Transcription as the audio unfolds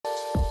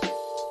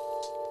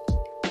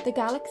The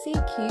Galaxy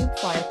Cube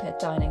Firepit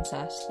dining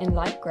set in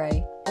light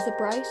grey is a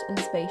bright and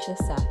spacious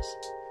set.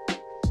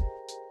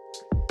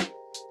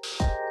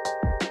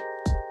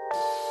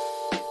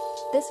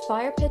 This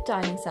Firepit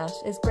dining set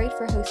is great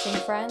for hosting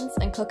friends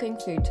and cooking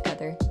food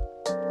together.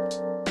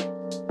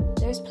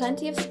 There's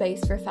plenty of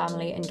space for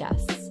family and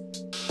guests.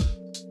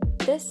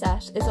 This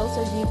set is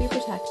also UV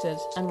protected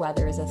and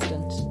weather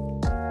resistant.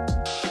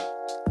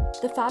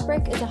 The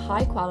fabric is a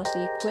high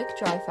quality, quick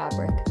dry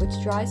fabric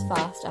which dries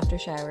fast after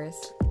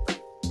showers.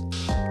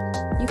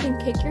 You can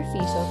kick your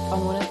feet up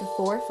on one of the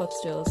 4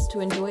 footstools to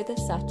enjoy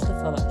this set to the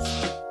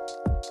fullest.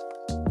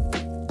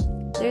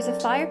 There's a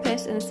fire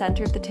pit in the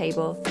centre of the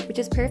table, which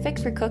is perfect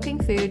for cooking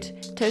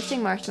food,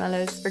 toasting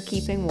marshmallows, or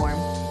keeping warm.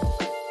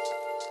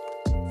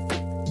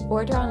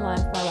 Order online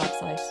from our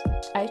website,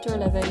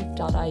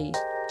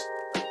 outdoorliving.ie.